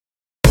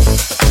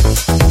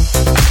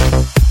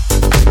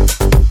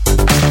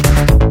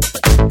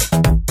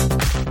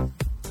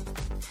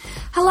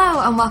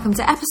and welcome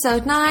to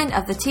episode 9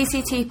 of the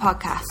TCT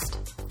podcast.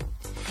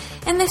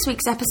 In this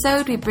week's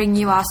episode, we bring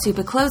you our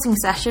super closing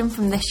session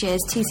from this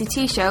year's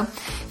TCT show,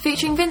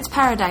 featuring Vince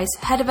Paradise,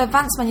 Head of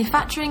Advanced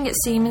Manufacturing at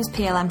Siemens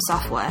PLM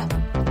Software.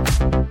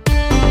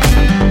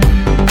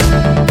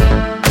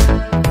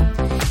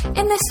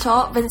 In this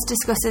talk, Vince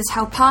discusses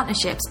how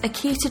partnerships are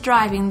key to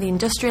driving the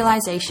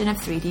industrialization of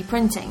 3D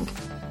printing.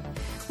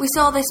 We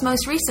saw this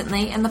most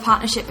recently in the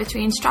partnership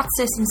between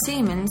Stratasys and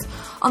Siemens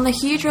on the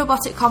huge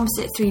robotic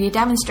composite 3D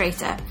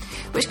demonstrator,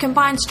 which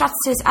combined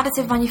Stratasys'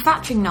 additive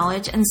manufacturing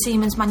knowledge and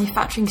Siemens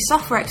manufacturing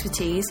software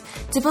expertise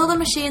to build a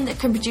machine that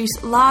can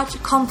produce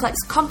large, complex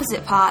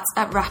composite parts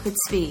at rapid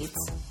speeds.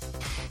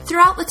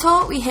 Throughout the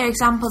talk, we hear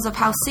examples of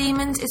how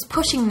Siemens is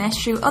pushing this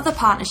through other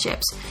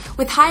partnerships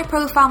with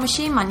high-profile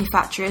machine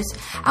manufacturers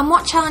and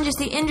what challenges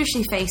the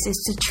industry faces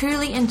to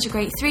truly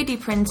integrate 3D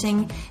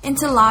printing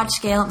into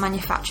large-scale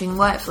manufacturing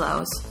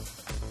workflows.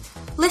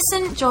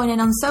 Listen, join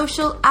in on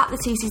social at the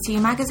TCT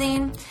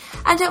magazine,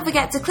 and don't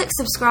forget to click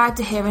subscribe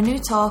to hear a new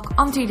talk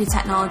on 3D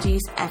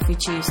technologies every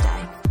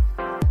Tuesday.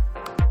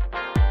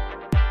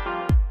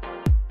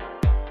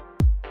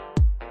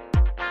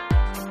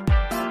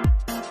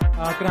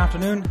 Good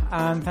afternoon,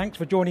 and thanks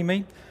for joining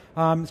me.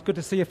 It's good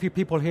to see a few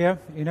people here.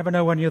 You never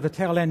know when you're the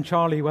tail end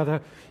Charlie whether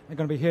I'm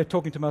going to be here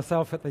talking to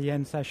myself at the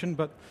end session,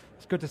 but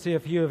it's good to see a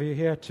few of you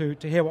here to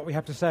hear what we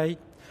have to say.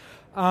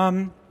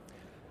 The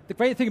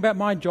great thing about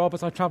my job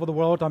as I travel the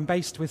world, I'm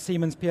based with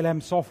Siemens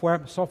PLM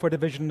software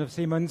division of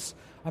Siemens.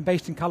 I'm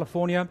based in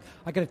California.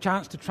 I get a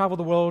chance to travel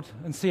the world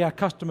and see our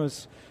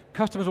customers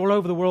all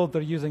over the world that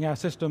are using our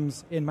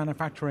systems in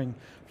manufacturing,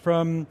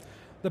 from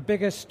the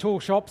biggest tool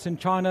shops in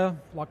China,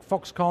 like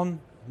Foxconn,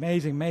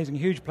 amazing,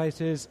 huge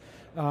places.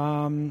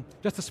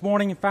 Just this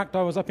morning, in fact,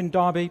 I was up in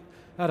Derby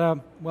at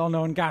a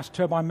well-known gas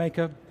turbine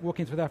maker,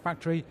 walking through their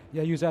factory.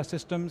 They use our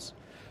systems.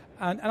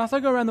 And as I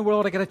go around the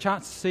world, I get a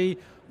chance to see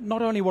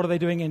not only what are they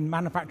doing in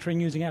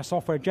manufacturing using our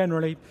software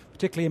generally,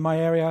 particularly in my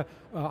area.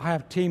 I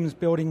have teams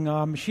building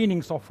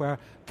machining software,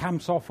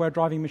 CAM software,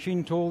 driving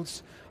machine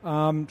tools,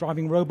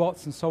 driving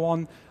robots, and so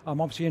on.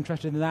 I'm obviously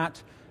interested in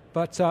that.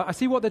 But I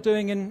see what they're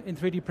doing in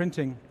 3D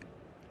printing.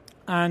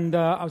 And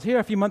I was here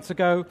a few months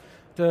ago,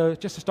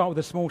 just to start with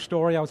a small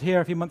story. I was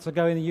here a few months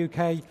ago in the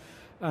UK,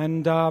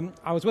 and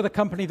I was with a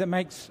company that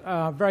makes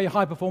very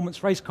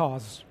high-performance race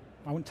cars.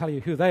 I won't tell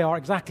you who they are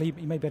exactly,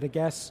 but you may better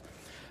guess.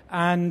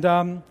 And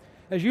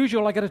as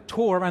usual, I get a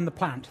tour around the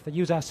plant. They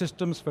use our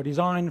systems for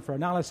design, for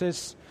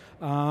analysis,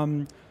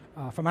 for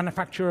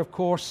manufacture, of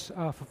course,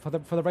 for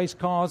the race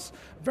cars.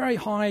 Very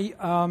high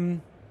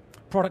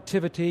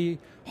productivity,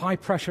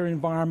 high-pressure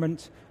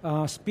environment.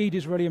 Speed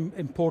is really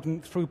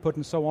important, throughput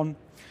and so on.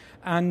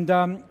 And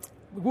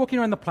we're walking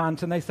around the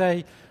plant, and they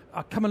say,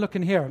 come and look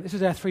in here. This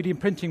is our 3D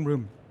printing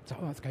room. So,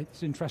 that's okay, this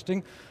is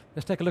interesting.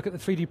 Let's take a look at the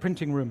 3D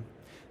printing room.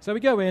 So we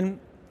go in,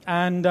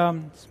 and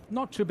it's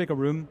not too big a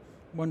room.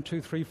 1,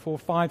 2, 3, 4,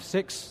 5,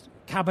 6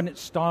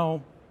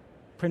 cabinet-style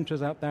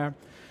printers out there.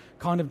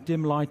 Kind of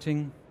dim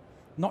lighting,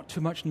 not too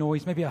much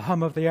noise, maybe a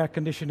hum of the air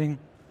conditioning.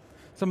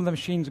 Some of the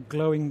machines are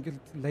glowing,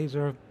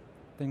 laser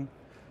thing.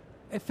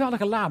 It felt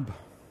like a lab.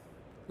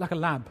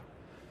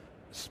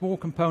 Small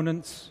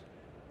components.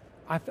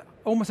 I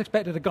almost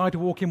expected a guy to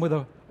walk in with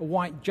a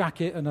white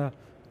jacket and a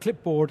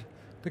clipboard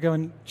to go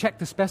and check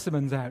the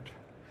specimens out.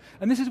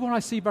 And this is what I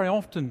see very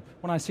often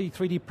when I see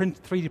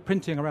 3D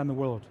printing around the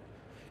world.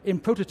 In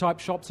prototype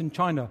shops in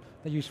China,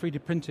 they use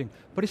 3D printing.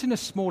 But it's in a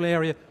small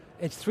area.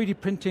 It's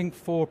 3D printing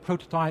for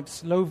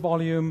prototypes, low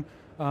volume.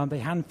 They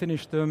hand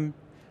finish them.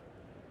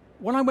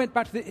 When I went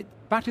back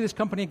to this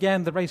company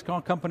again, the race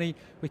car company,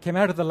 we came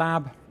out of the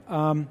lab,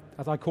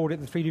 as I called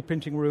it, the 3D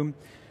printing room.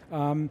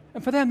 And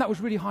for them, that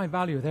was really high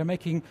value. They're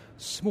making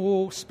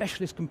small,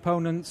 specialist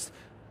components.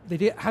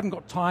 They hadn't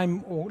got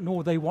time,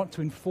 nor they want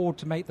to afford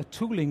to make the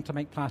tooling to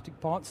make plastic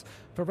parts.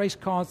 For race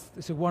cars,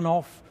 it's a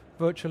one-off,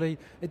 virtually.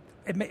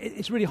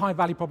 It's a really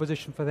high-value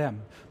proposition for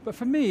them. But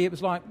for me, it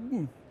was like,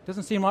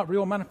 doesn't seem like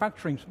real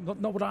manufacturing,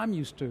 not what I'm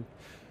used to.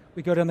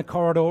 We go down the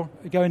corridor,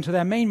 we go into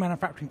their main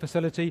manufacturing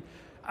facility,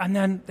 and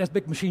then there's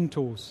big machine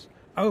tools.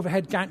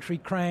 Overhead gantry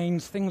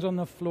cranes, things on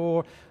the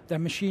floor. They're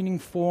machining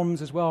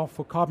forms as well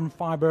for carbon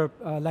fiber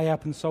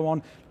layup and so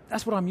on.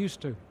 That's what I'm used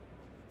to.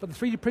 But the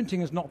 3D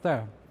printing is not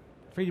there.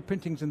 3D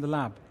printing's in the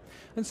lab.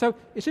 And so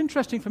it's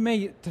interesting for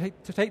me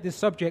to take this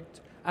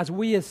subject as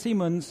we as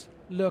Siemens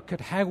look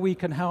at how we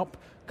can help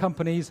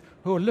companies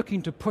who are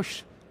looking to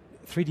push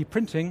 3D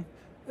printing,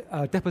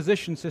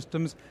 deposition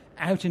systems,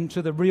 out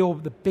into the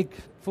big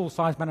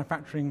full-size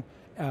manufacturing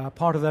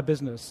part of their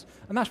business.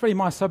 And that's really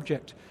my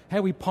subject,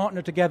 how we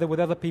partner together with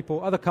other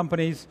people, other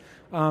companies,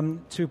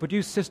 to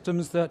produce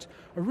systems that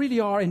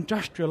really are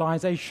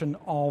industrialization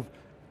of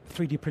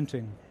 3D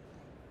printing.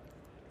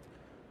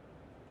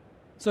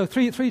 So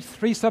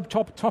three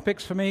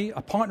sub-topics for me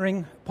are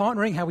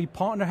partnering, how we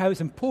partner, how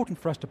it's important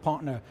for us to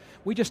partner.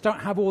 We just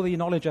don't have all the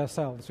knowledge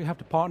ourselves. We have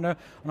to partner,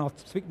 and I'll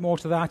speak more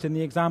to that in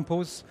the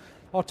examples.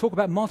 I'll talk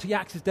about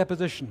multi-axis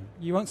deposition.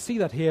 You won't see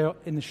that here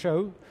in the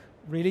show,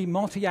 really,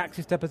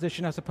 multi-axis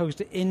deposition as opposed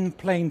to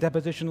in-plane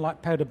deposition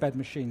like powder bed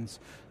machines.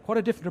 Quite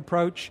a different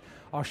approach.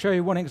 I'll show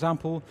you one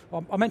example.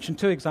 I'll mention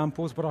two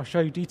examples, but I'll show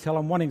you detail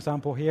on one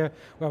example here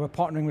where we're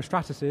partnering with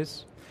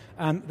Stratasys.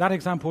 And that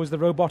example is the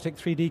robotic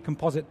 3D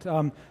composite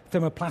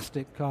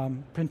thermoplastic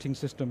printing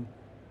system.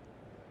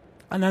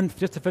 And then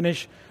just to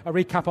finish, a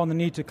recap on the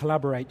need to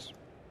collaborate.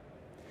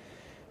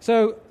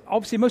 So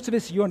obviously most of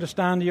this you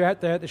understand, you're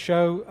out there at the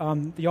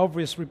show, the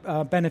obvious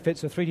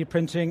benefits of 3D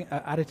printing,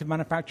 additive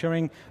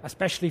manufacturing,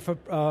 especially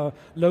for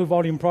low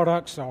volume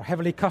products or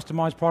heavily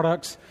customized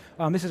products.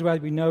 This is where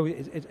we know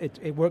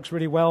it works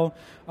really well.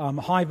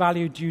 High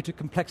value due to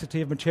complexity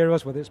of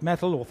materials, whether it's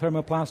metal or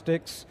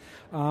thermoplastics,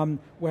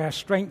 where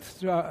strength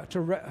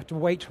to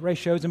weight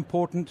ratio is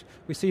important.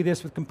 We see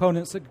this with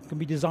components that can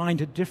be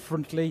designed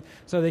differently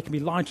so they can be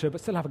lighter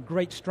but still have a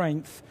great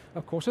strength,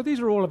 of course. So these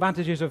are all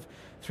advantages of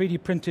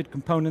 3D printed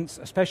components,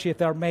 especially if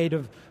they're made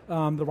of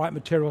the right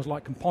materials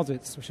like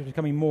composites, which are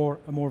becoming more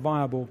and more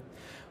viable.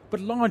 But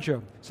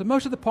larger. So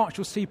most of the parts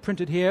you'll see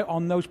printed here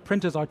on those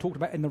printers I talked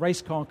about in the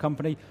race car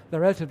company,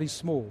 they're relatively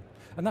small.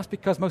 And that's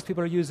because most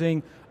people are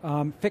using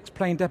fixed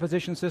plane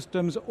deposition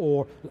systems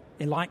or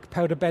like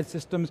powder bed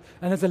systems,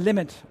 and there's a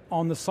limit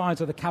on the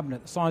size of the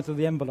cabinet, the size of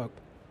the envelope,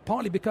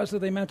 partly because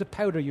of the amount of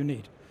powder you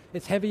need.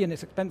 It's heavy and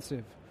it's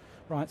expensive.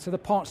 Right, so the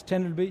parts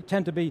tend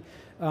to be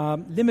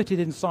limited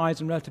in size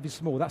and relatively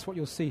small. That's what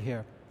you'll see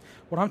here.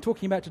 What I'm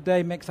talking about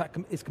today makes that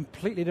is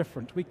completely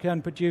different. We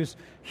can produce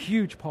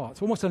huge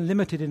parts, almost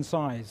unlimited in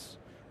size.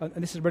 And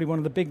this is really one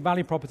of the big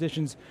value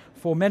propositions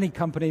for many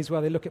companies where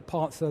they look at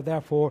parts that are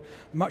therefore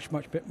much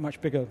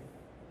bigger.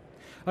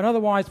 And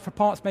otherwise, for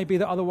parts maybe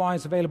that are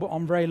otherwise available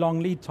on very long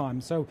lead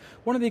times. So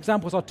one of the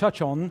examples I'll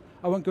touch on,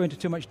 I won't go into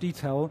too much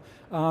detail,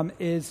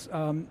 is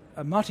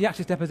a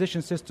multi-axis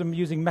deposition system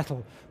using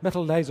metal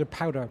laser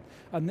powder.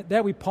 And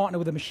there we partner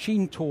with a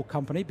machine tool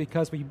company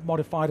because we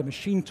modified a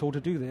machine tool to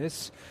do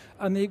this.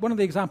 And one of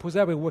the examples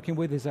there we're working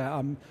with is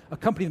a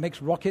company that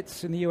makes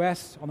rockets in the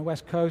US on the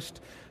West Coast.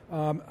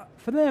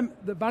 For them,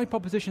 the value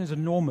proposition is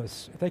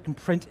enormous if they can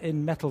print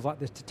in metals like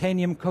this,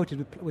 titanium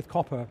coated with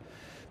copper.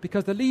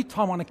 Because the lead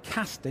time on a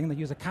casting, they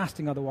use a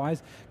casting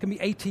otherwise, can be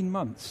 18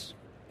 months.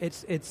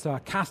 It's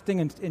casting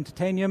in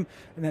titanium,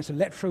 and there's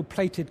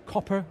electroplated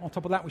copper on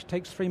top of that, which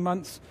takes 3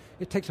 months.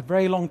 It takes a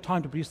very long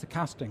time to produce the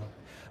casting.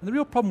 And the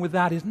real problem with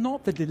that is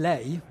not the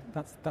delay,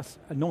 that's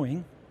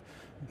annoying,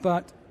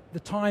 but the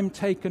time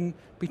taken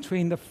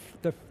between the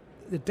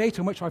date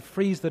on which I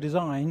freeze the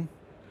design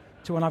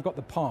to when I've got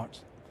the part.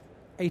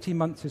 18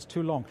 months is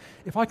too long.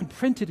 If I can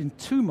print it in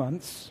 2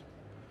 months,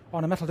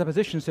 on a metal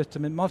deposition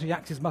system, in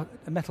multi-axis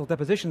metal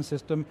deposition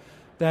system,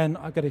 then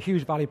I get a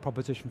huge value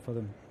proposition for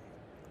them.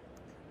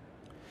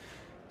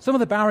 Some of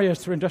the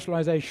barriers to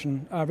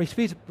industrialization,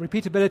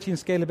 repeatability and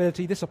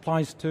scalability, this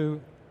applies to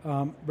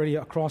really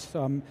across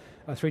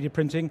 3D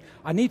printing.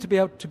 I need to be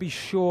able to be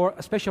sure,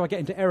 especially if I get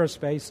into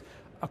aerospace,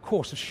 of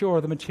course, sure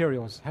of the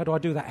materials. How do I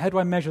do that? How do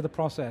I measure the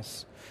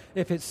process?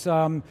 If it's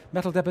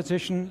metal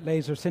deposition,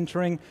 laser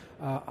sintering,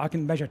 I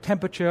can measure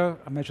temperature,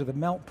 I measure the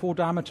melt pool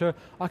diameter.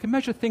 I can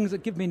measure things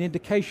that give me an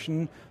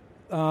indication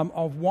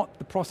of what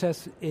the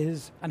process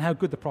is and how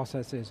good the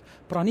process is.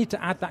 But I need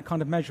to add that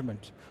kind of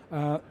measurement.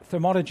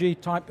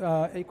 Thermology type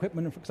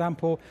equipment, for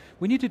example,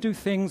 we need to do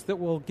things that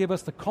will give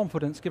us the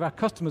confidence, give our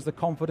customers the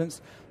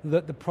confidence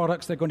that the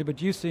products they're going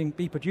to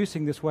be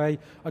producing this way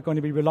are going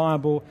to be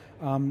reliable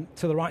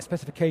to the right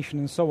specification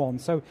and so on.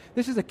 So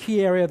this is a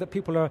key area that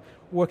people are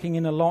working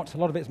in a lot. A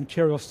lot of it is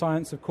material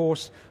science, of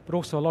course, but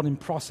also a lot in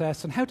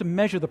process and how to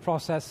measure the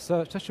process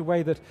such a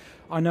way that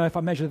I know if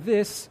I measure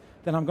this,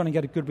 then I'm going to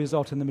get a good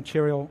result in the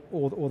material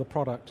or the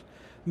product.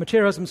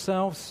 Materials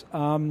themselves,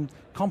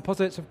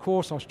 composites, of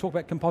course. I'll talk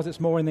about composites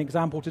more in the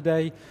example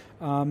today.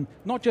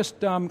 Not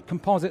just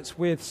composites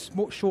with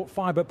short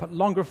fiber, but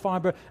longer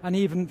fiber and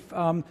even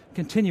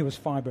continuous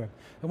fiber.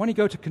 And when you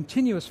go to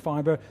continuous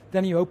fiber,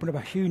 then you open up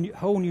a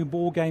whole new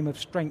ball game of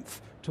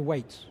strength to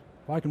weight.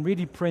 I can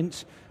really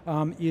print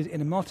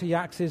in a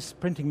multi-axis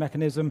printing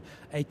mechanism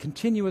a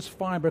continuous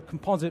fiber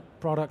composite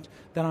product,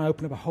 then I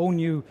open up a whole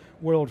new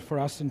world for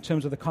us in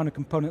terms of the kind of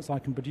components I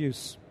can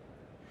produce.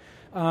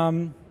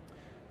 Scalability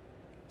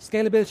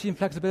and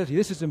flexibility,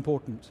 this is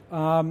important.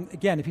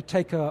 Again, if you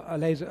take a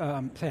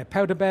laser, say a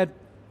powder bed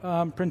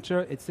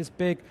printer, it's this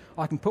big,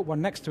 I can put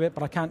one next to it,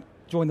 but I can't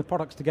join the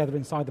products together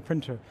inside the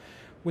printer.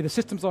 With the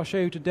systems I'll show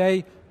you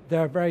today,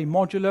 they're very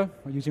modular.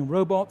 We're using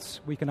robots.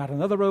 We can add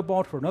another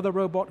robot for another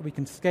robot. We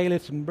can scale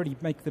it and really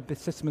make the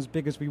system as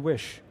big as we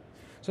wish.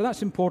 So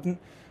that's important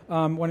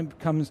when it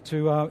comes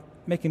to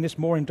making this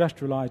more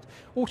industrialized.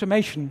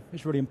 Automation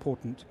is really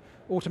important.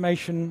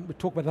 Automation, we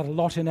talk about that a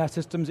lot in our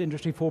systems,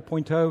 Industry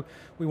 4.0.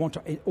 We want to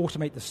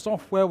automate the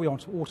software. We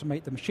want to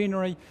automate the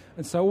machinery.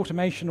 And so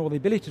automation, or the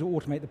ability to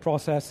automate the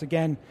process,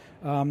 again,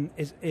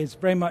 is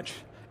very much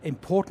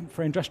important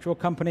for industrial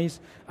companies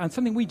and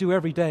something we do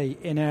every day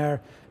in our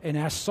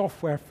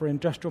software for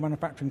industrial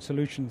manufacturing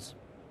solutions.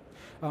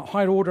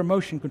 higher order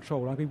motion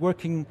control. I'll be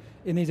working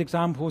in these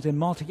examples in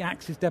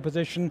multi-axis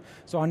deposition,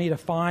 so I need a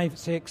 5,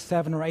 6,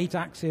 7 or 8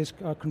 axis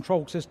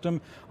control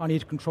system. I need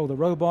to control the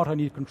robot, I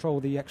need to control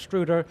the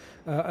extruder,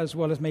 as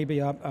well as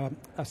maybe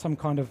some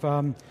kind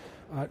of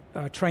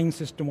train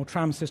system or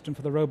tram system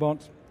for the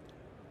robot.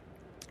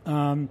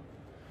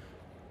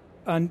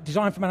 And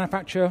design for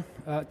manufacture,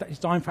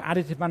 design for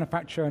additive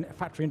manufacture and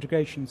factory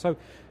integration. So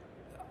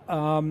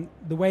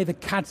the way the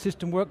CAD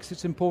system works,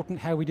 it's important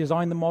how we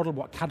design the model,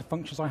 what CAD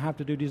functions I have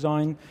to do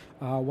design,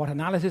 what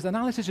analysis.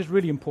 Analysis is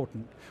really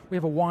important. We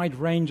have a wide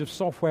range of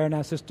software in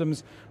our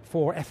systems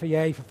for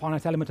FEA, for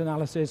finite element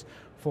analysis,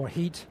 for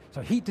heat.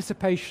 So heat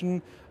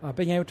dissipation,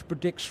 being able to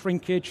predict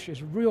shrinkage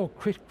is a real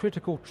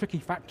critical, tricky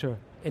factor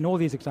in all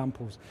these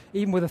examples.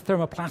 Even with the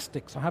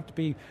thermoplastics, I have to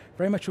be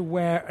very much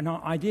aware and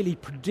ideally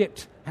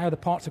predict how the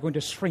parts are going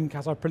to shrink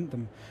as I print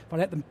them. If I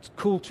let them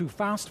cool too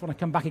fast, when I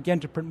come back again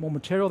to print more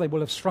material, they will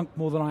have shrunk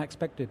more than I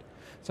expected.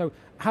 So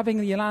having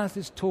the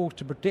analysis tool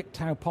to predict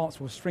how parts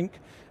will shrink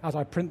as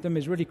I print them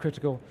is really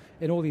critical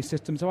in all these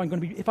systems. So if I'm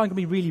going to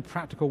be really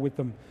practical with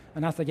them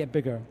and as they get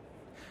bigger.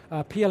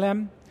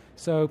 PLM.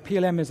 So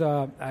PLM is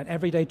an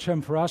everyday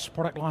term for us,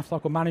 product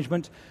lifecycle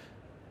management.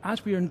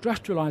 As we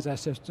industrialize our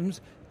systems,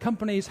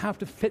 companies have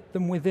to fit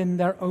them within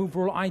their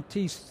overall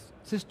IT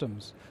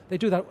systems. They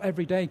do that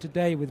every day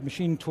today with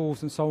machine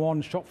tools and so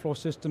on, shop floor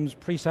systems,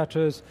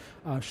 presetters,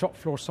 shop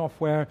floor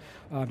software,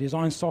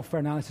 design software,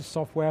 analysis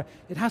software.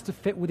 It has to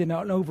fit within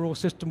an overall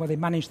system where they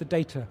manage the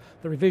data,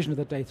 the revision of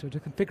the data, the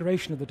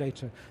configuration of the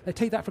data. They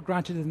take that for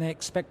granted and they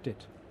expect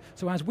it.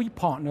 So as we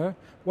partner,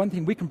 one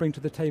thing we can bring to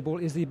the table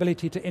is the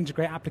ability to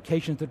integrate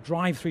applications that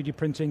drive 3D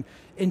printing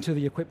into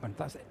the equipment.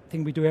 That's the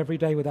thing we do every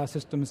day with our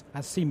systems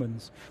as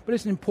Siemens. But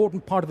it's an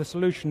important part of the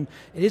solution.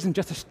 It isn't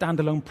just a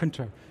standalone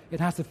printer.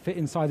 It has to fit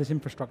inside this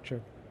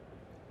infrastructure.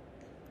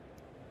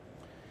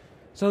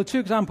 So the two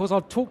examples, I'll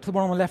talk to the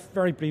one on the left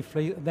very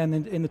briefly, then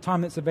in the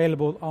time that's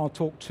available, I'll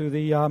talk to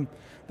the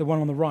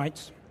one on the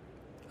right,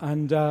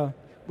 and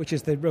which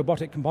is the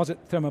robotic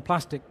composite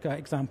thermoplastic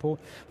example.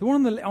 The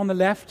one on the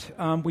left,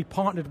 we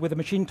partnered with a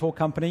machine tool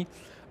company.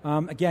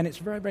 Again, it's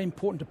very, very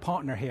important to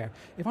partner here.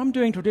 If I'm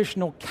doing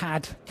traditional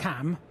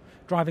CAD/CAM,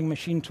 driving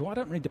machine tool, I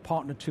don't need to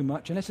partner too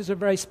much unless it's a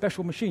very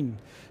special machine,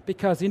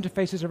 because the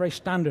interfaces are very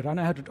standard. I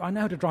know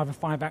how to drive a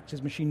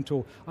 5-axis machine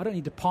tool. I don't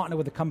need to partner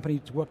with a company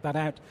to work that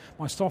out.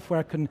 My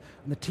software and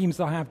the teams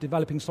that I have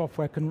developing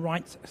software can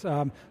write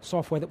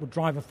software that would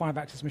drive a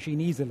 5-axis machine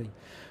easily.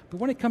 But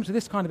when it comes to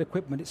this kind of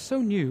equipment, it's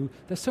so new,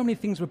 there's so many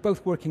things we're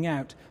both working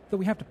out that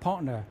we have to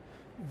partner.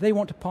 They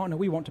want to partner,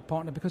 we want to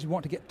partner, because we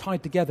want to get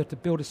tied together to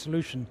build a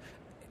solution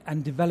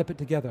and develop it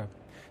together.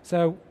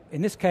 So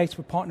in this case,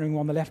 we're partnering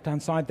on the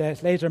left-hand side there.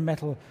 It's laser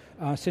metal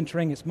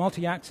sintering. It's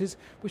multi-axis,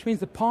 which means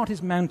the part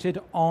is mounted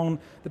on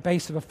the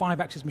base of a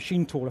 5-axis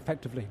machine tool,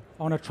 effectively,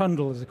 on a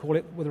trundle, as they call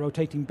it, with a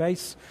rotating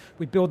base.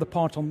 We build the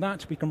part on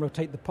that. We can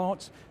rotate the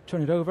parts,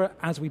 turn it over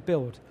as we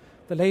build.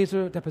 The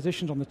laser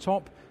deposition's on the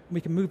top, and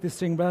we can move this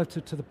thing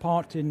relative to the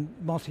part in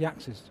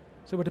multi-axis.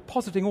 So we're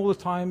depositing all the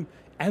time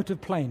out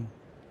of plane.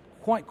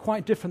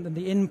 Quite different than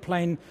the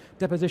in-plane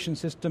deposition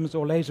systems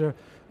or laser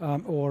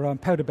or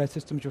powder bed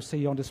systems you'll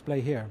see on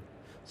display here.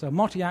 So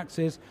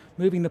multi-axis,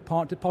 moving the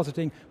part,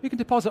 depositing. We can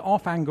deposit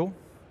off angle,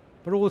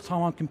 but all the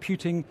time I'm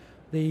computing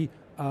the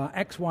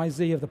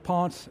XYZ of the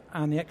part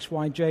and the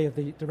XYJ of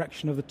the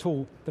direction of the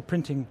tool, the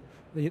printing,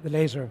 the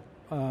laser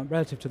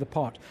relative to the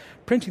part.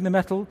 Printing the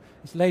metal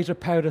is laser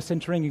powder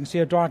sintering. You can see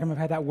a diagram of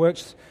how that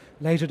works.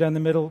 Laser down the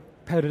middle,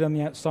 powder down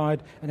the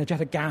outside, and a jet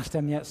of gas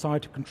down the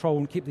outside to control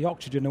and keep the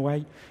oxygen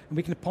away. And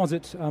we can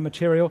deposit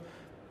material.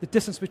 The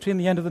distance between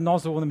the end of the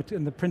nozzle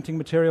and the printing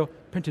material,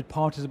 printed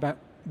part, is about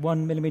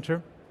 1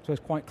 millimeter, so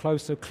it's quite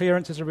close. So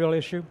clearance is a real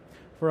issue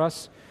for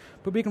us.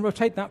 But we can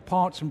rotate that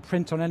part and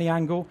print on any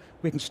angle.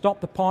 We can stop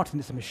the part, and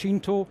it's a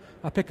machine tool.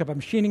 I pick up a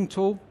machining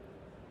tool,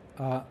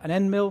 an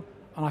end mill,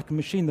 and I can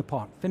machine the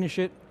part, finish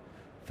it,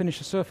 finish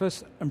the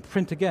surface, and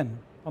print again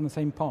on the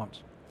same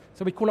part.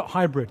 So we call it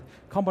hybrid,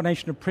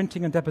 combination of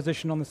printing and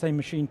deposition on the same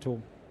machine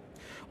tool.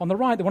 On the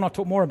right, the one I'll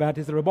talk more about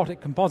is the robotic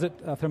composite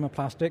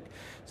thermoplastic.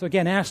 So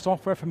again, our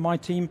software from my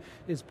team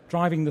is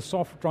driving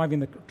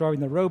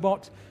the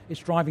robot. It's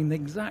driving the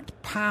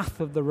exact path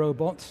of the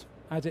robot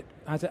as it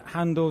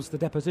handles the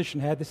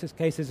deposition head. This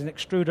case is an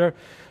extruder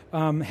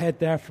head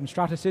there from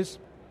Stratasys.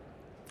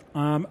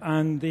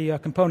 And the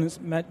components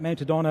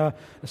mounted on a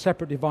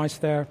separate device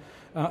there,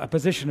 a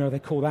positioner they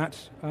call that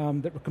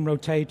can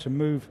rotate and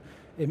move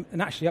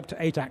and actually up to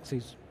 8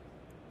 axes.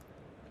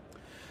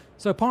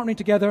 So partnering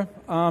together,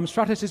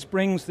 Stratasys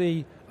brings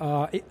the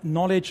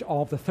knowledge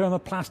of the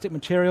thermoplastic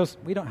materials.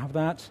 We don't have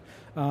that.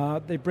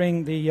 They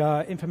bring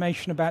the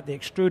information about the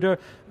extruder,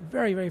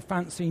 very, very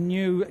fancy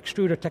new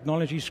extruder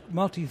technology,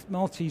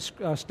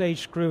 multi-stage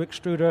screw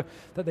extruder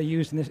that they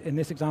use in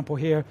this example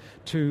here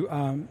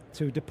to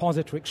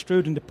deposit, to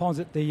extrude and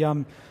deposit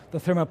the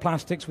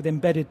thermoplastics with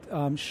embedded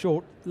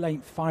short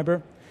length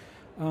fiber.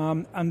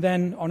 And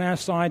then on our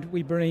side,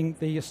 we bring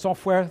the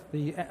software,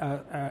 the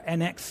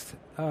NX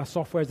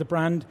software is the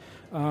brand,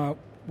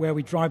 where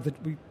we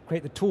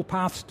create the tool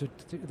paths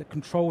that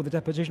control the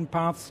deposition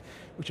paths,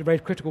 which are a very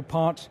critical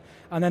part.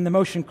 And then the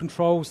motion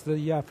controls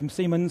from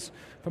Siemens,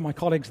 from my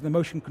colleagues in the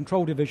motion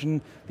control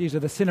division. These are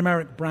the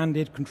Cinemeric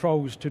branded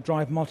controls to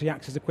drive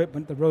multi-axis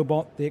equipment, the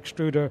robot, the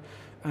extruder,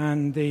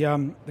 and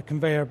the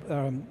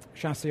conveyor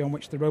chassis on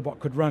which the robot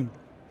could run.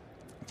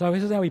 So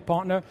this is how we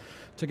partner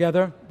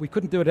together. We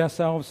couldn't do it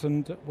ourselves,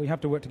 and we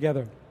have to work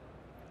together.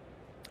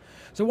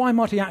 So why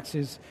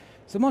multi-axis?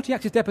 So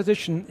multi-axis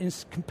deposition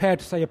is compared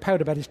to, say, a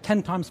powder bed is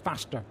 10 times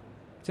faster,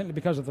 simply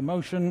because of the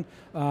motion.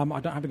 I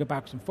don't have to go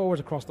backwards and forwards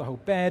across the whole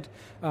bed.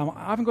 I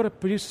haven't got to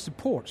produce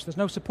supports. There's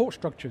no support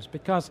structures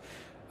because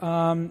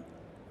I'm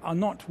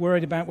not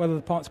worried about whether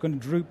the part's going to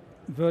droop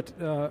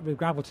with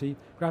gravity.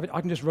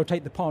 I can just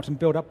rotate the part and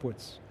build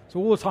upwards. So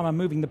all the time I'm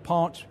moving the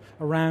part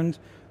around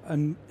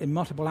and in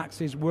multiple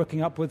axes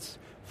working upwards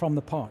from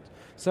the part.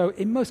 So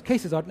in most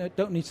cases I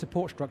don't need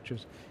support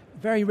structures.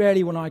 Very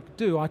rarely when I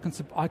do, I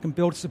can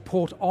build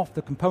support off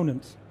the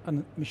components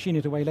and machine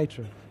it away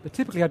later. But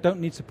typically I don't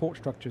need support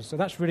structures, so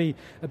that's really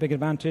a big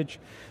advantage.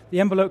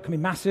 The envelope can be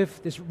massive.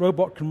 This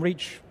robot can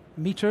reach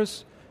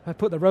meters. If I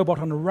put the robot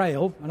on a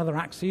rail, another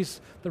axis,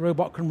 the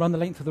robot can run the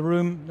length of the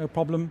room, no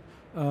problem,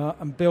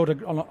 and build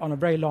on a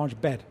very large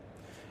bed.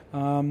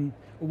 A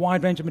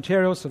wide range of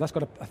materials, so that's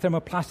got a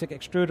thermoplastic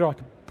extruder. I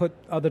can put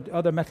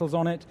other metals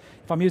on it.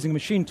 If I'm using a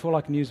machine tool,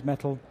 I can use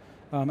metal.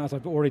 As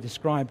I've already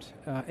described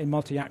in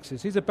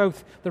multi-axis. These are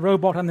both, the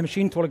robot and the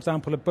machine tool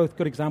example, are both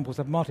good examples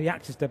of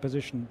multi-axis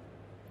deposition.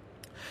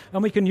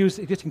 And we can use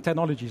existing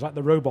technologies like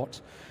the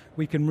robot.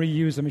 We can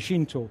reuse a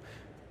machine tool.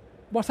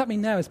 What's happening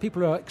now is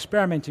people are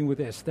experimenting with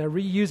this. They're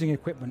reusing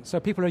equipment.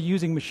 So people are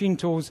using machine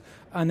tools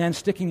and then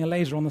sticking a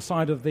laser on the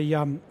side of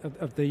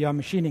the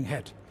machining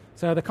head.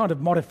 So they're kind of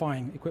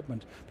modifying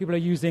equipment. People are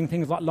using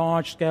things like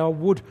large-scale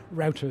wood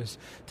routers,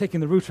 taking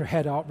the router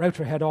head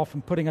off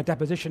and putting a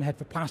deposition head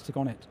for plastic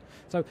on it.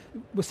 So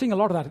we're seeing a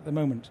lot of that at the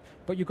moment.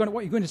 But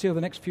what you're going to see over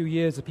the next few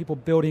years are people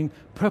building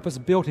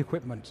purpose-built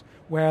equipment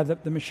where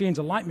the machines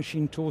are like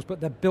machine tools, but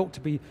they're built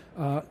to be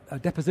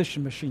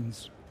deposition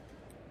machines.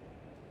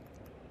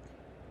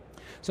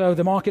 So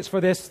the markets for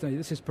this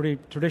is pretty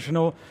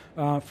traditional.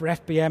 For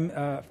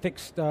FBM,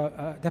 fixed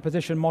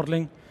deposition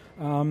modeling.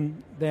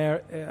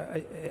 They're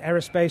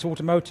aerospace,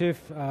 automotive,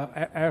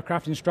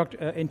 aircraft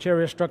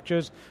interior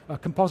structures.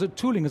 Composite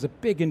tooling is a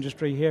big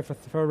industry here for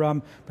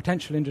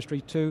potential industry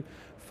too,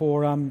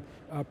 for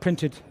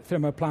printed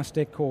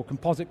thermoplastic or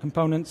composite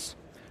components.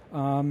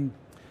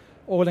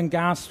 Oil and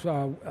gas,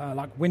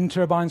 like wind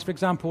turbines, for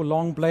example,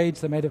 long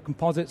blades, they're made of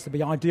composites. They'd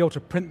be ideal to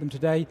print them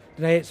today.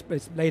 Today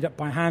it's laid up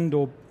by hand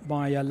or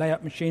by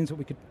layup machines that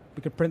we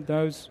could print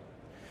those.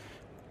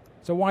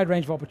 So a wide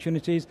range of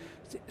opportunities.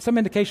 Some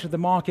indication of the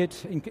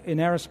market in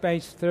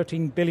aerospace,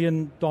 $13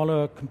 billion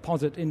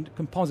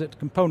composite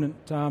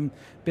component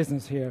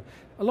business here.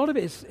 A lot of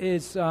it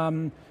is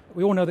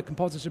we all know that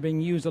composites are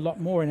being used a lot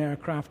more in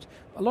aircraft.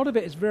 A lot of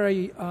it is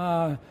very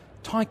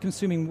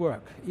time-consuming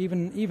work,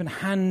 even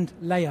hand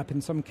layup in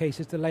some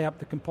cases to lay up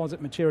the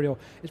composite material.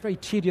 It's very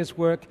tedious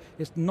work.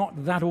 It's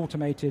not that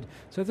automated.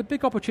 So there's a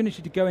big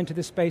opportunity to go into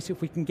this space.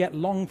 If we can get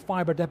long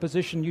fiber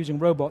deposition using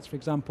robots, for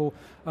example,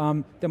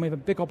 then we have a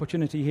big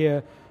opportunity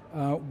here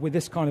with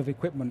this kind of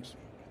equipment.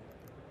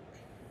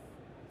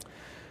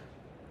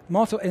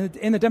 Also,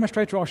 in the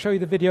demonstrator, I'll show you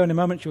the video in a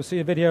moment. You'll see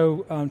a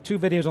video, two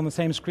videos on the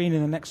same screen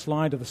in the next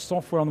slide of the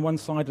software on the one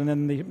side and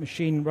then the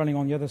machine running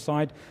on the other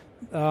side.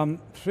 3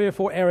 or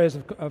 4 areas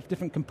of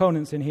different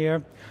components in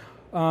here.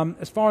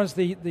 As far as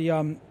the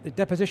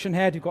deposition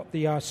head, you've got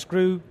the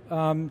screw,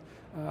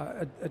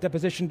 a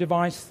deposition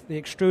device, the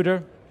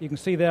extruder. You can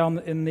see there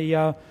in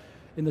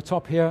the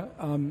top here,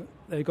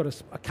 you've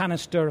got a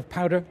canister of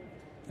powder,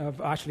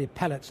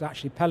 pellets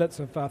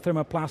of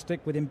thermoplastic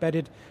with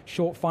embedded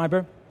short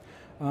fiber.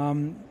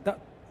 The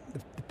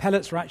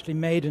pellets are actually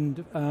made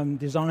and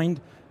designed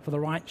for the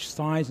right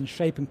size and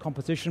shape and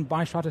composition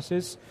by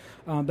Stratasys.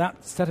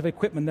 That set of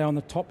equipment there on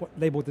the top,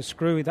 labeled the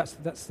screw, that's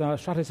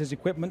Stratasys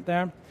equipment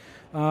there.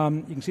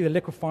 You can see the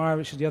liquefier,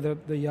 which is the other,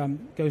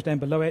 goes down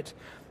below it.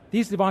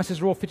 These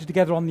devices are all fitted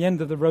together on the end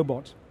of the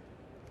robot.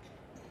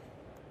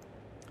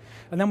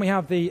 And then we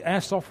have the Air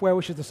software,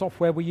 which is the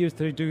software we use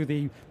to do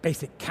the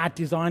basic CAD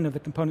design of the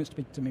components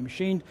to be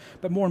machined.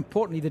 But more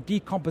importantly, the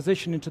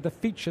decomposition into the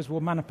features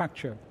we'll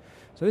manufacture.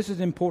 So this is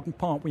an important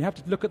part. We have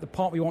to look at the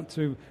part we want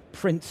to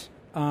print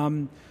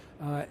in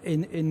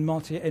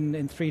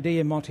 3D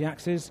and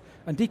multi-axis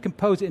and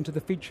decompose it into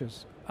the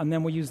features. And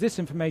then we'll use this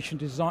information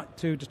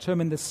to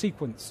determine the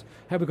sequence,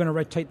 how we're going to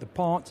rotate the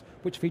part,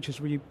 which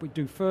features we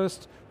do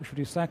first, which we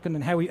do second,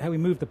 and how we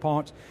move the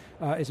part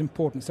is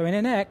important. So in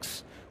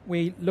NX,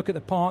 we look at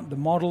the part, the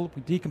model,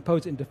 we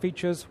decompose it into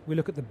features, we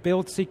look at the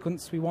build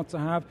sequence we want to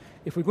have.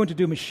 If we're going to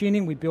do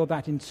machining, we build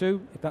that in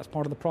 2, if that's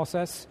part of the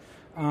process.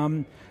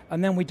 And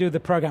then we do the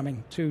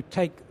programming to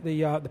take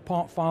the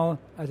part file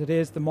as it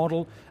is, the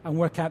model, and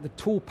work out the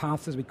tool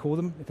paths, as we call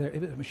them. If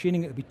it's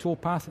machining, it would be tool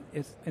paths.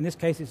 In this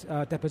case, it's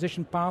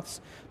deposition paths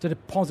to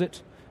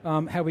deposit,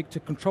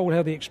 to control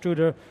how the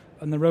extruder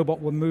and the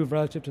robot will move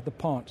relative to the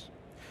part.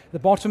 The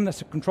bottom,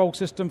 that's a control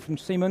system from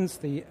Siemens,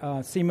 the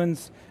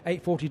Siemens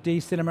 840D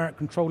Cinemeric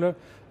controller,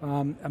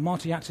 a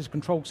multi-axis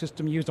control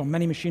system used on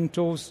many machine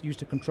tools, used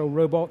to control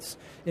robots.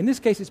 In this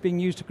case, it's being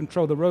used to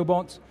control the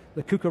robot,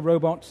 the KUKA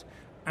robot,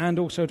 and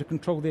also to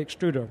control the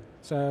extruder.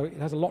 So it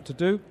has a lot to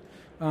do,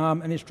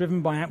 and it's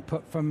driven by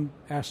output from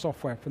our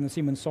software, from the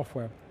Siemens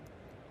software.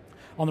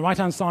 On the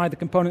right-hand side, the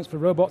components for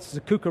robots is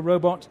a KUKA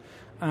robot,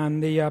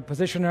 and the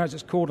positioner, as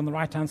it's called, on the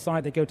right-hand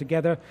side, they go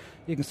together.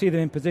 You can see them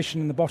in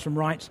position in the bottom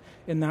right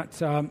in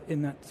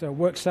that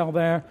work cell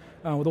there,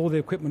 with all the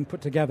equipment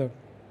put together,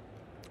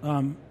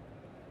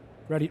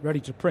 ready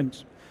to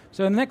print.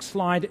 So in the next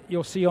slide,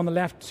 you'll see on the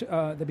left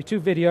there'll be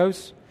two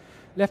videos.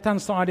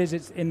 Left-hand side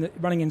is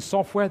running in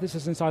software. This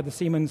is inside the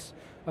Siemens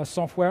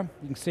software.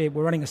 You can see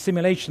we're running a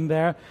simulation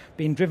there,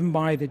 being driven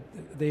by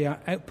the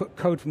output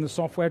code from the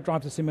software,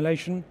 drives the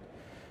simulation.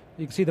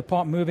 You can see the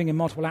part moving in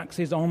multiple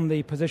axes on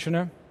the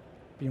positioner,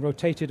 being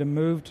rotated and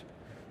moved,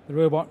 the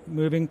robot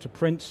moving to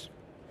print.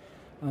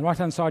 On the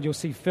right-hand side, you'll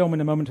see film in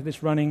a moment of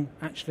this running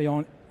actually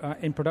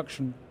in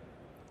production.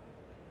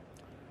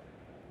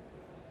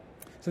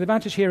 So the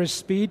advantage here is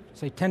speed,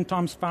 say 10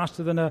 times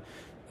faster than a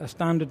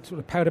standard sort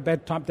of powder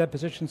bed type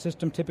deposition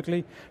system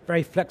typically.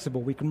 Very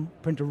flexible. We can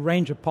print a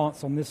range of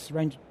parts on this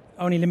range,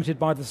 only limited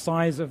by the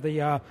size of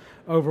the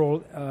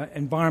overall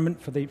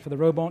environment for the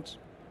robot.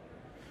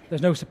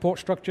 There's no support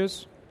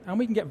structures, and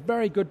we can get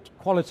very good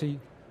quality,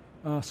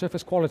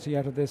 surface quality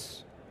out of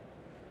this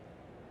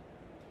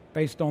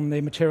based on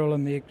the material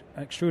and the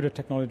extruder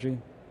technology.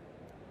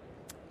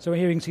 So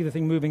here you can see the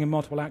thing moving in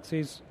multiple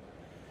axes.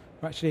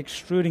 We're actually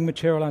extruding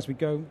material as we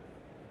go.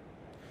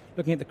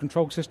 Looking at the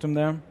control system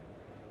there.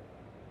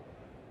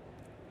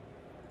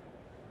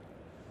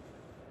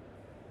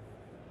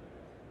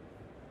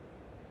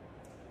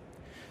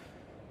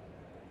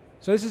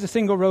 So this is a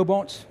single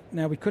robot.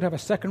 Now we could have a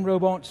second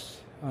robot,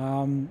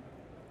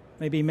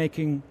 maybe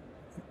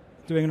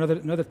doing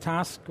another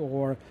task,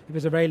 or if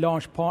it's a very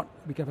large part,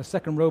 we could have a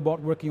second robot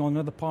working on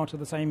another part of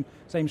the same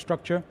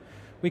structure.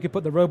 We could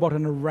put the robot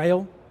on a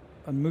rail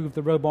and move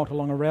the robot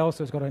along a rail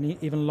so it's got an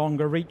even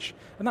longer reach.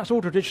 And that's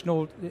all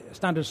traditional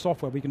standard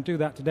software. We can do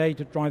that today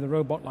to drive the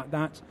robot like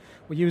that.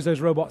 We use those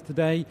robots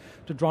today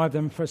to drive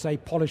them for, say,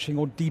 polishing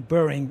or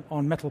deburring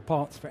on metal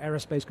parts for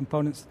aerospace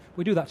components.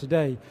 We do that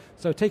today.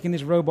 So taking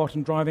this robot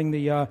and driving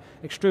the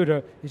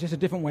extruder is just a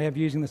different way of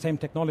using the same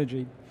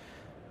technology.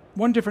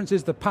 One difference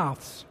is the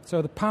paths.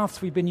 So the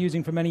paths we've been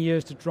using for many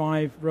years to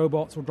drive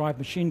robots or drive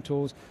machine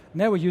tools,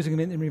 now we're using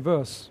them in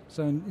reverse.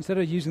 So instead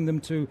of using them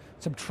to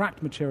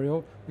subtract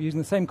material, we're using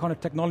the same kind of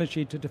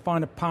technology to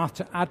define a path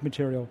to add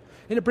material.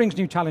 And it brings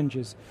new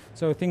challenges.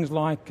 So things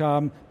like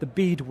the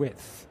bead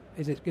width.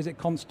 Is it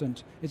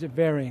constant? Is it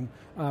varying?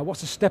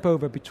 What's the step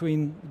over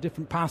between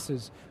different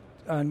passes?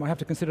 And I have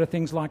to consider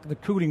things like the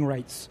cooling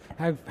rates.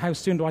 How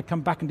soon do I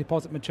come back and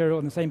deposit material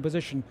in the same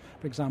position,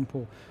 for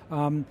example?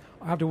 I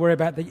have to worry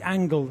about the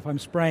angle. If I'm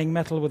spraying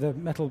metal with a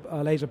metal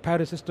laser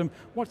powder system,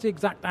 what's the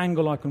exact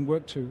angle I can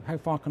work to? How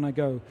far can I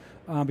go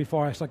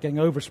before I start getting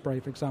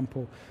overspray, for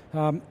example?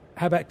 How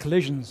about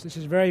collisions? This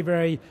is very,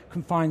 very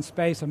confined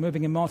space. I'm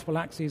moving in multiple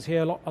axes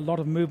here, a lot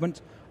of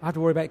movement. I have to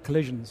worry about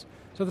collisions.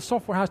 So the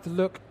software has to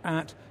look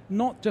at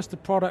not just the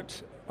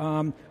product.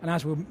 And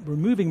as we're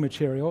removing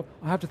material,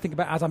 I have to think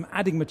about, as I'm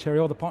adding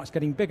material, the part's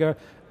getting bigger,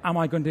 am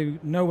I going to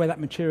know where that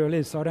material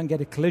is so I don't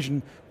get a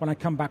collision when I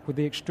come back with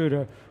the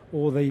extruder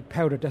or the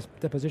powder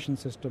deposition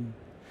system?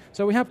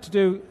 So we have to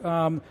do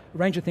a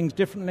range of things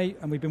differently,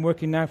 and we've been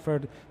working now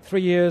for 3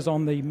 years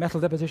on the metal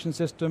deposition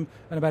system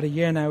and about a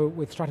year now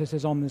with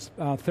Stratasys on this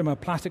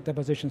thermoplastic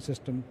deposition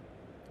system.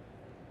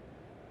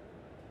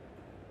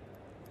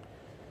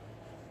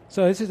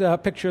 So this is a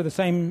picture of the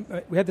same.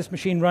 We had this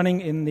machine running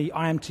in the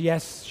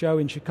IMTS show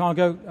in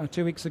Chicago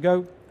 2 weeks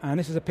ago, and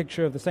this is a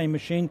picture of the same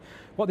machine.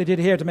 What they did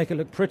here to make it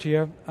look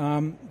prettier,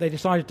 they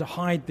decided to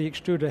hide the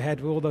extruder head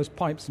with all those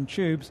pipes and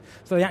tubes.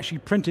 So they actually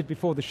printed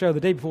before the show. The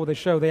day before the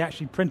show, they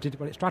actually printed,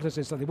 well, it's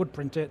Stratasys, so they would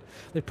print it.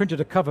 They printed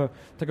a cover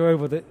to go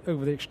over the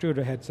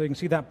extruder head. So you can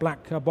see that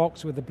black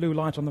box with the blue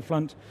light on the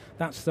front.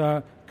 That's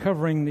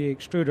covering the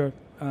extruder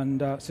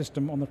and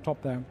system on the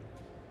top there.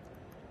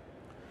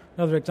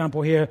 Another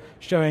example here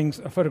showing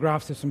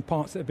photographs of some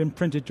parts that have been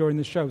printed during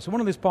the show. So one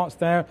of these parts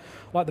there,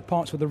 like the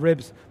parts with the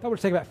ribs, that would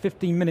take about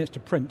 15 minutes to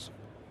print.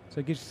 So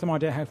it gives you some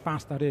idea how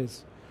fast that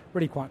is.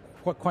 Really quite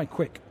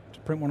quick to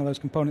print one of those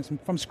components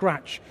from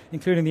scratch,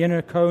 including the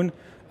inner cone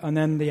and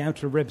then the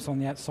outer ribs on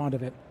the outside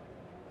of it.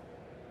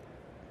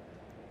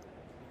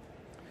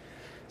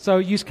 So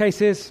use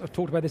cases, I've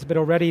talked about this a bit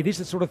already. These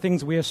are the sort of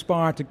things we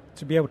aspire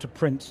to be able to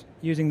print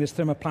using this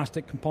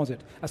thermoplastic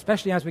composite,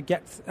 especially as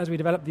we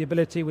develop the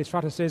ability with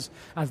Stratasys,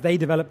 as they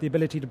develop the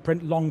ability to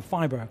print long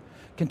fiber,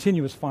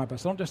 continuous fiber.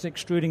 So not just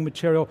extruding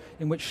material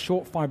in which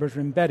short fibers are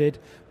embedded,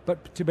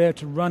 but to be able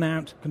to run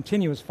out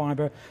continuous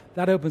fiber.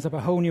 That opens up a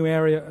whole new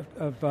area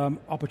of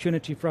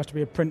opportunity for us to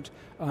be able to print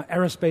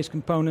aerospace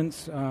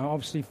components,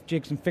 obviously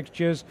jigs and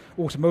fixtures,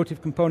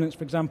 automotive components,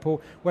 for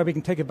example, where we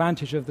can take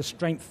advantage of the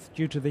strength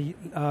due to the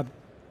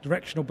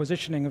directional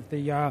positioning of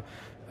the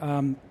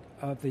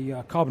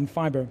carbon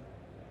fiber.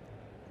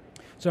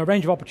 So a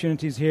range of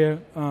opportunities here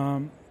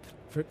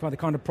for the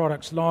kind of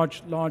products,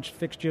 large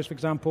fixtures, for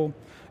example,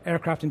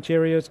 aircraft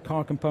interiors,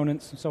 car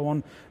components, and so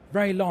on.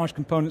 Very large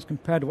components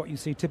compared to what you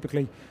see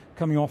typically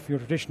coming off your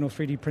traditional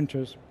 3D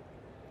printers.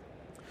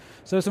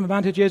 So some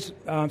advantages,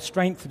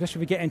 strength, especially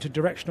if we get into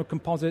directional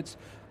composites.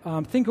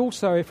 Think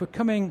also if we're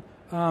coming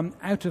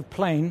out of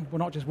plane, we're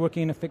not just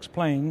working in a fixed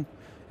plane.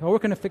 If I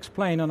work in a fixed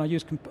plane and I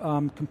use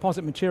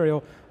composite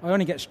material, I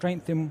only get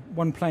strength in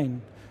one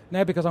plane.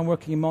 Now, because I'm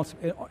working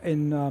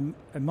in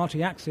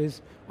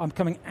multi-axis, I'm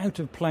coming out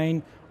of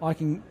plane. I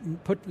can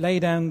lay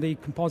down the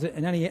composite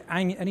in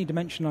any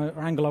dimension or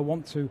angle I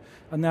want to,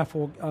 and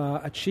therefore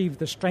achieve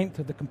the strength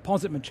of the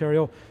composite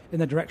material in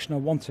the direction I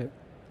want it.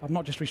 I'm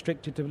not just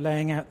restricted to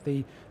laying out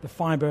the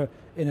fiber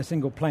in a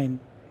single plane.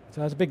 So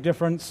there's a big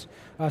difference.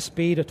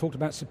 Speed, I talked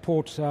about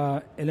support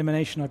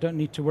elimination. I don't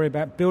need to worry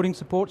about building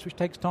supports, which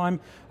takes time.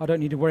 I don't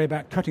need to worry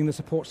about cutting the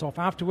supports off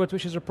afterwards,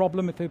 which is a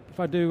problem. If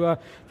I do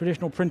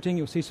traditional printing,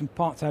 you'll see some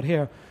parts out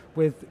here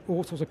with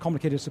all sorts of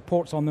complicated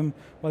supports on them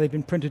where they've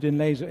been printed in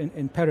laser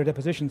in powder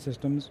deposition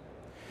systems.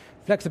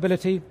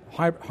 Flexibility,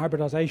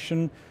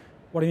 hybridization.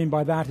 What I mean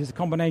by that is a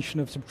combination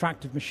of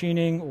subtractive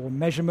machining or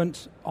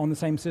measurement on the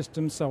same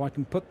system, so I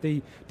can put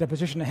the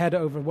deposition head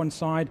over one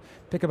side,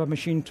 pick up a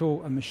machine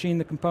tool and machine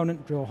the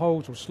component, drill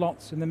holes or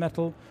slots in the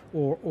metal,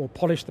 or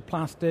polish the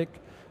plastic,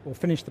 or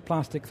finish the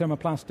plastic,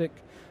 thermoplastic,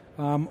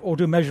 or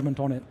do measurement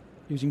on it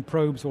using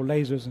probes or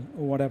lasers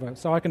or whatever.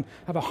 So I can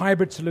have a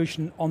hybrid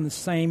solution on the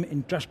same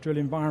industrial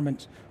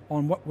environment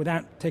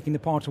without taking the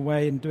part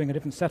away and doing a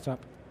different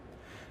setup.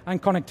 And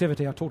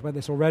connectivity, I talked about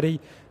this already.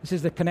 This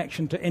is the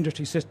connection to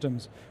industry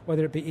systems,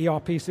 whether it be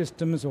ERP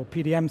systems or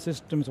PDM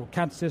systems or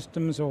CAD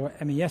systems or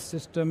MES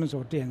systems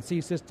or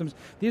DNC systems.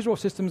 These are all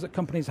systems that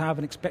companies have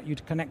and expect you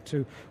to connect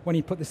to when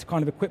you put this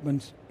kind of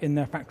equipment in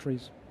their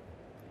factories.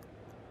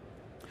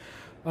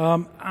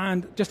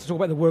 And just to talk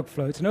about the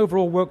workflow, it's an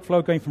overall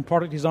workflow going from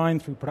product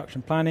design through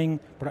production planning,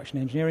 production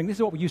engineering. This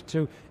is what we're used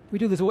to. We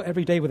do this all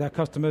every day with our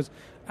customers,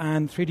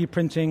 and 3D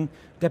printing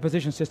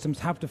deposition systems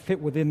have to fit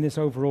within this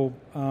overall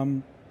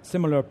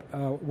similar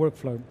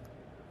workflow.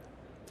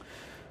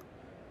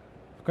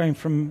 Going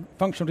from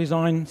functional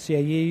design,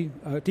 CAE,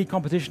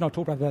 decomposition, I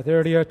talked about that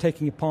earlier,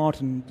 taking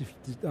apart and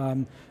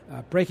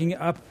breaking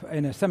it up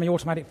in a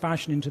semi-automatic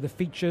fashion into the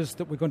features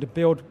that we're going to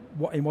build,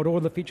 in what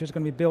order the features are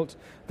going to be built.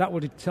 That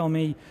will tell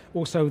me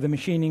also the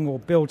machining or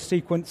build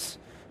sequence,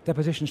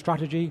 deposition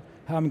strategy,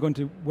 how I'm going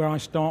to, where I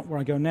start, where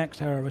I go next,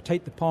 how I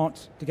rotate the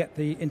parts to get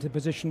into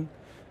position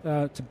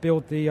to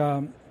build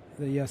the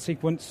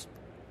sequence.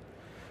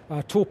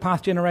 Tool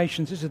path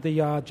generations, this is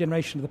the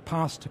generation of the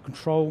paths to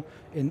control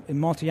in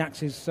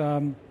multi-axis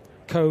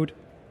code.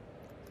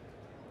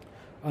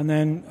 And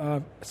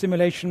then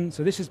simulation,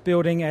 so this is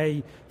building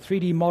a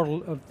 3D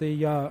model of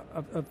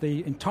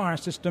the entire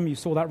system. You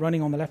saw that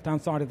running on the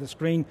left-hand side of the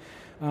screen.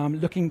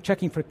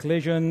 Checking for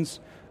collisions,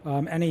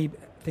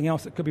 anything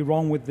else that could be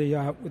wrong with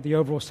the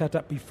overall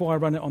setup before I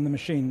run it on the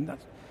machine.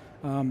 That's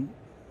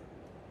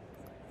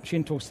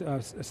machine tool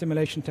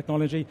simulation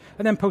technology,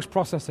 and then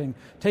post-processing,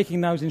 taking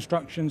those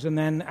instructions and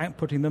then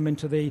outputting them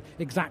into the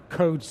exact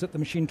codes that the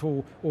machine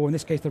tool, or in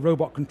this case the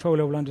robot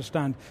controller, will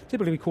understand.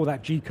 Typically we call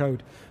that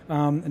G-code,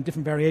 and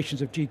different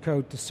variations of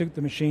G-code to suit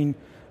the machine,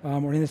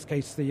 or in this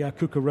case the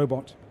KUKA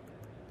robot.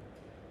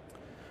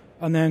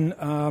 And then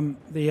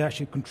the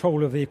actual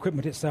control of the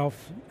equipment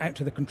itself out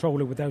to the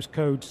controller with those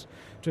codes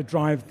to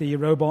drive the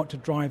robot, to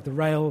drive the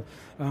rail,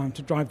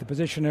 to drive the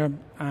positioner,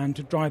 and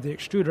to drive the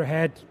extruder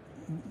head,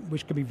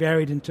 which can be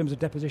varied in terms of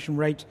deposition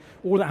rate.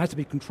 All that has to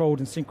be controlled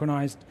and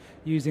synchronized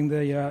using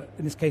in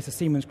this case, the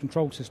Siemens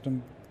control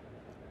system.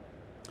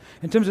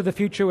 In terms of the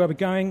future, where we're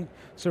going,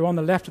 so we're on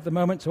the left at the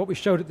moment. So what we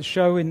showed at the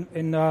show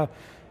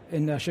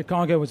in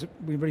Chicago was,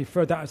 we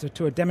referred that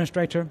to a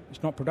demonstrator.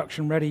 It's not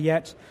production ready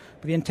yet,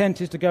 but the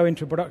intent is to go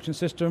into a production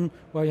system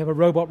where you have a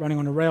robot running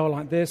on a rail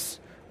like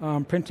this,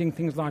 printing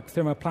things like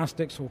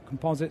thermoplastics or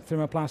composite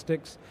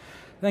thermoplastics.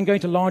 Then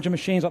going to larger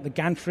machines like the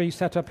gantry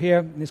set up here.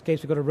 In this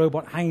case, we've got a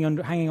robot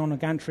hanging on a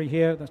gantry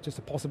here. That's just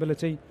a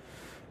possibility.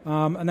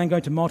 And then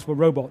going to multiple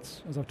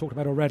robots, as I've talked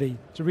about already,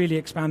 to really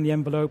expand the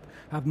envelope,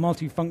 have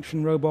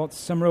multi-function robots.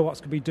 Some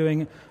robots could be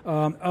doing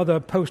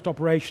other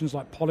post-operations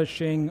like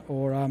polishing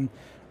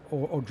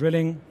or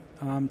drilling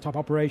type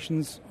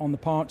operations on the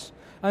parts.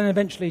 And then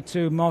eventually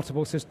to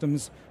multiple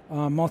systems,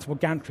 multiple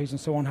gantries and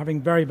so on,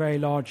 having very, very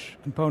large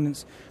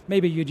components.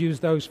 Maybe you'd use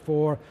those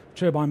for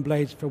turbine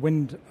blades, for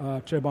wind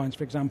turbines,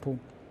 for example.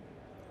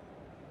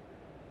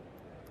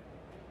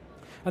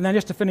 And then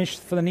just to finish,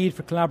 for the need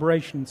for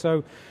collaboration.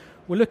 So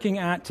we're looking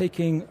at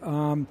taking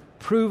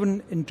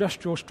proven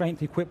industrial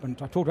strength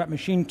equipment. I talked about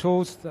machine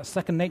tools. That's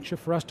second nature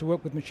for us to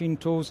work with machine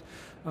tools.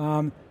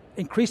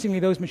 increasingly,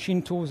 those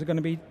machine tools are going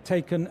to be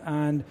taken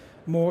and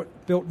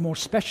built more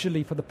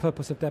specially for the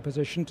purpose of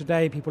deposition.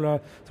 Today, people are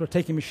sort of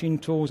taking machine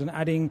tools and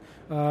adding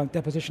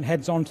deposition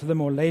heads onto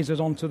them or lasers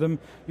onto them.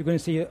 You're going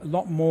to see a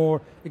lot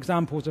more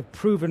examples of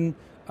proven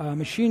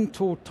machine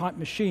tool type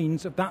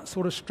machines of that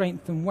sort of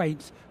strength and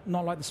weight,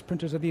 not like the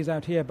sprinters of these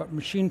out here, but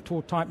machine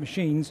tool type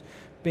machines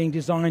being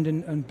designed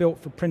and built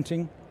for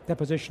printing,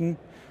 deposition.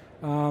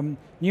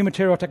 New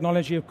material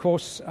technology, of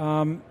course,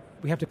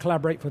 we have to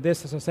collaborate for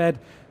this, as I said.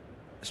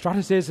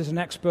 Stratasys is an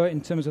expert in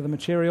terms of the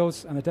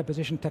materials and the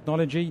deposition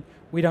technology.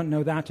 We don't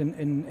know that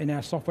in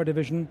our software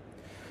division.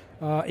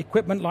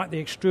 Equipment like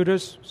the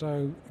extruders.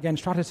 So again,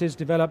 Stratasys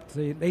developed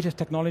the latest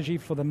technology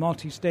for the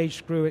multi-stage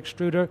screw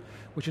extruder,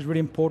 which is really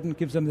important.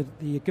 Gives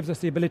us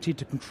the ability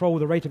to control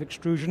the rate of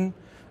extrusion,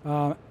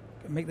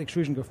 make the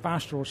extrusion go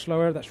faster or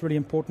slower. That's really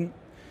important.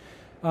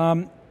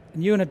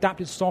 New and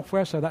adapted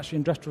software, so that's the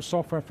industrial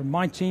software from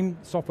my team,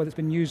 software that's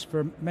been used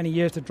for many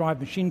years to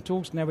drive machine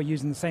tools, never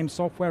using the same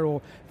software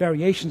or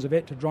variations of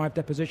it to drive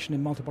deposition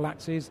in multiple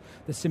axes,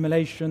 the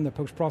simulation, the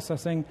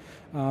post-processing,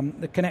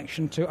 the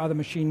connection to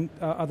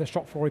other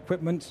shop floor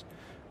equipment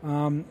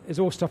is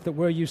all stuff that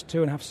we're used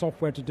to and have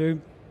software to do.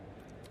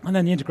 And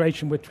then the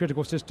integration with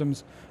critical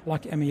systems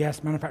like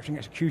MES, manufacturing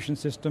execution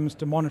systems,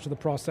 to monitor the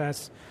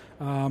process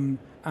and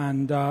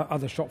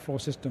other shop floor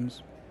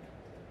systems.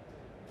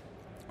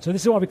 So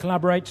this is why we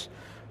collaborate,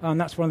 and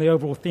that's one of the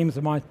overall themes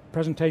of my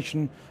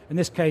presentation. In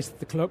this case,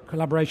 the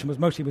collaboration was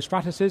mostly with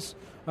Stratasys,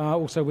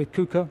 also with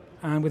KUKA,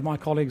 and with my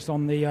colleagues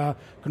on the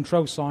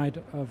control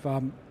side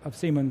of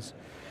Siemens.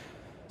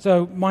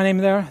 So my name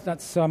there,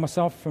 that's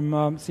myself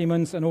from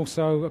Siemens, and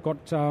also I've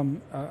got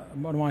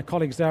one of my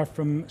colleagues there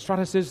from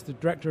Stratasys, the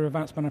Director of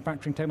Advanced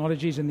Manufacturing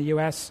Technologies in the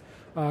US,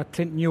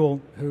 Clint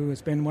Newell, who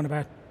has been one of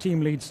our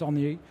team leads on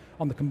the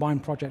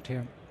combined project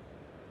here.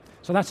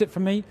 So that's it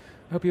from me.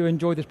 I hope you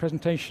enjoyed this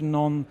presentation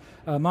on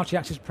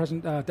multi-axis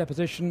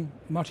deposition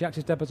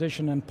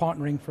and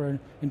partnering for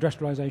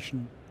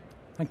industrialization.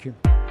 Thank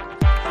you.